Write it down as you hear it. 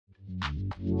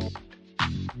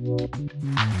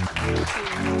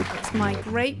It's my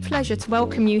great pleasure to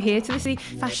welcome you here to the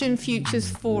Fashion Futures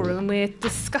Forum, and we're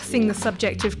discussing the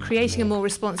subject of creating a more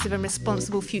responsive and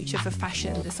responsible future for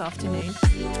fashion this afternoon.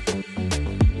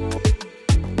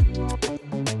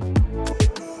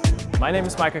 My name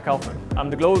is Michael Kaufmann. I'm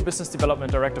the Global Business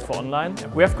Development Director for Online.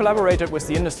 We have collaborated with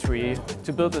the industry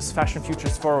to build this Fashion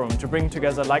Futures Forum to bring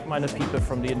together like-minded people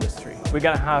from the industry. We're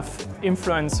going to have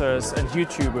influencers and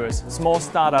YouTubers, small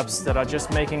startups that are just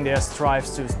making their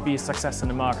strives to be a success in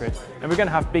the market. And we're going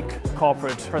to have big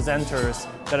corporate presenters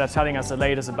that are telling us the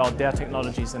latest about their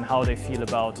technologies and how they feel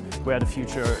about where the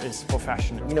future is for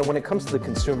fashion. You know, when it comes to the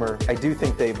consumer, I do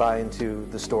think they buy into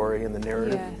the story and the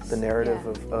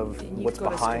narrative, of what's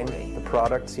behind the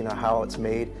products, you know, how it's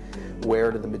made,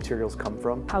 where do the materials come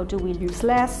from. How do we use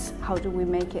less? How do we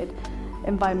make it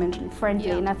environmentally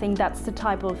friendly? And I think that's the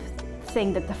type of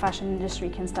thing that the fashion industry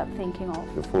can start thinking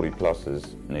of. The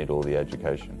 40-plussers need all the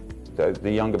education.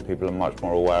 The younger people are much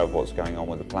more aware of what's going on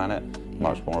with the planet,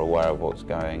 much more aware of what's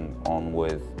going on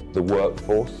with the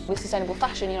workforce. With sustainable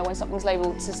fashion, you know, when something's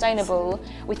labelled sustainable,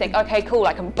 we think, okay, cool,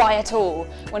 I can buy it all.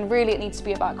 When really it needs to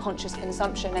be about conscious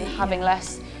consumption and having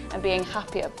less and being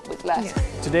happier with less.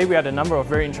 Today we had a number of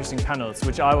very interesting panels,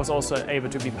 which I was also able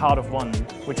to be part of one,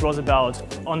 which was about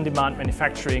on-demand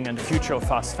manufacturing and the future of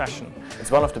fast fashion.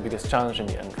 It's one of the biggest challenges in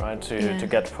the end, right? To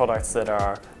get products that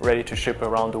are ready to ship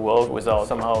around the world without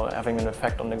somehow having an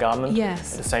effect on the garment.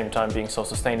 Yes. At the same time being so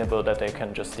sustainable that they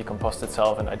can just decompose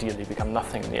itself and ideally become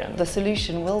nothing in the end. The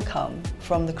solution will come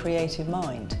from the creative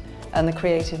mind. And the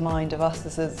creative mind of us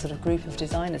as a sort of group of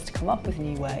designers to come up with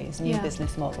new ways, new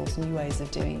business models, new ways of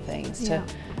doing things, to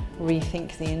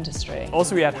rethink the industry.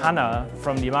 Also, we had Hannah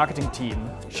from the marketing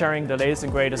team sharing the latest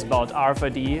and greatest about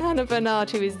RFID. Hannah Bernard,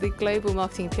 who is the Global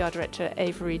Marketing PR Director at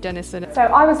Avery, Dennison. So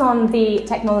I was on the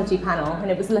technology panel,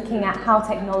 and it was looking at how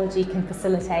technology can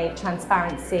facilitate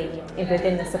transparency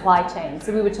within the supply chain.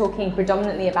 So we were talking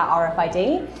predominantly about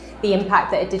RFID, the impact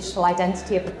that a digital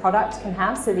identity of the product can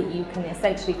have so that you can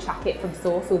essentially track it from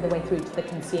source all the way through to the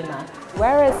consumer.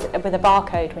 Whereas with a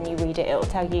barcode, when you read it, it'll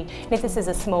tell you if this is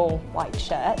a small white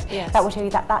shirt, that will tell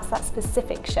you that that's that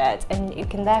specific shirt, and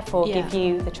it can therefore give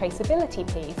you the traceability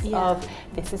piece of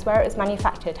this is where it was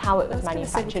manufactured, how it was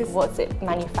manufactured, what's it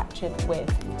manufactured with.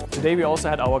 Today we also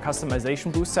had our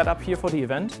customization booth set up here for the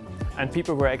event, and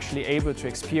people were actually able to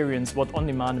experience what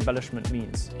on-demand embellishment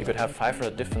means. You could have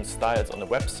 500 different styles on the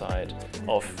website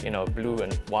of, you know, blue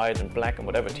and white and black and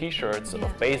whatever t-shirts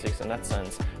of basics in that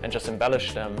sense, and just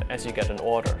embellish them as you get an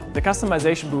order. The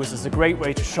customization booth is a great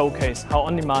way to showcase how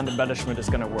on-demand embellishment is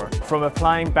going to work. From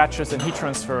applying batches and heat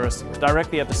transfers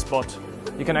directly at the spot,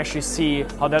 you can actually see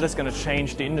how that is going to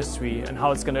change the industry and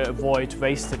how it's going to avoid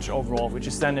wastage overall, which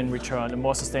is then in return a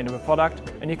more sustainable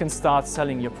product, and you can start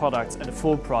selling your products at a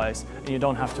full price and you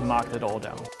don't have to market it all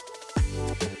down.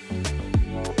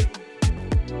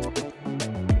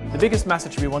 The biggest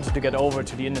message we wanted to get over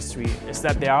to the industry is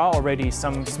that there are already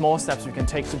some small steps we can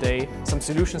take today, some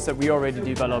solutions that we already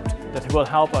developed that will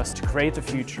help us to create the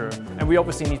future, and we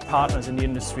obviously need partners in the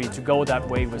industry to go that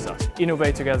way with us.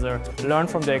 Innovate together, learn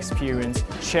from their experience,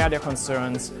 share their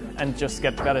concerns, and just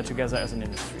get better together as an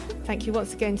industry. Thank you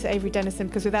once again to Avery Dennison,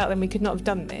 because without them we could not have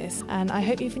done this, and I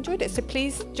hope you've enjoyed it. So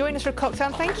please join us for a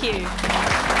cocktail. Thank you.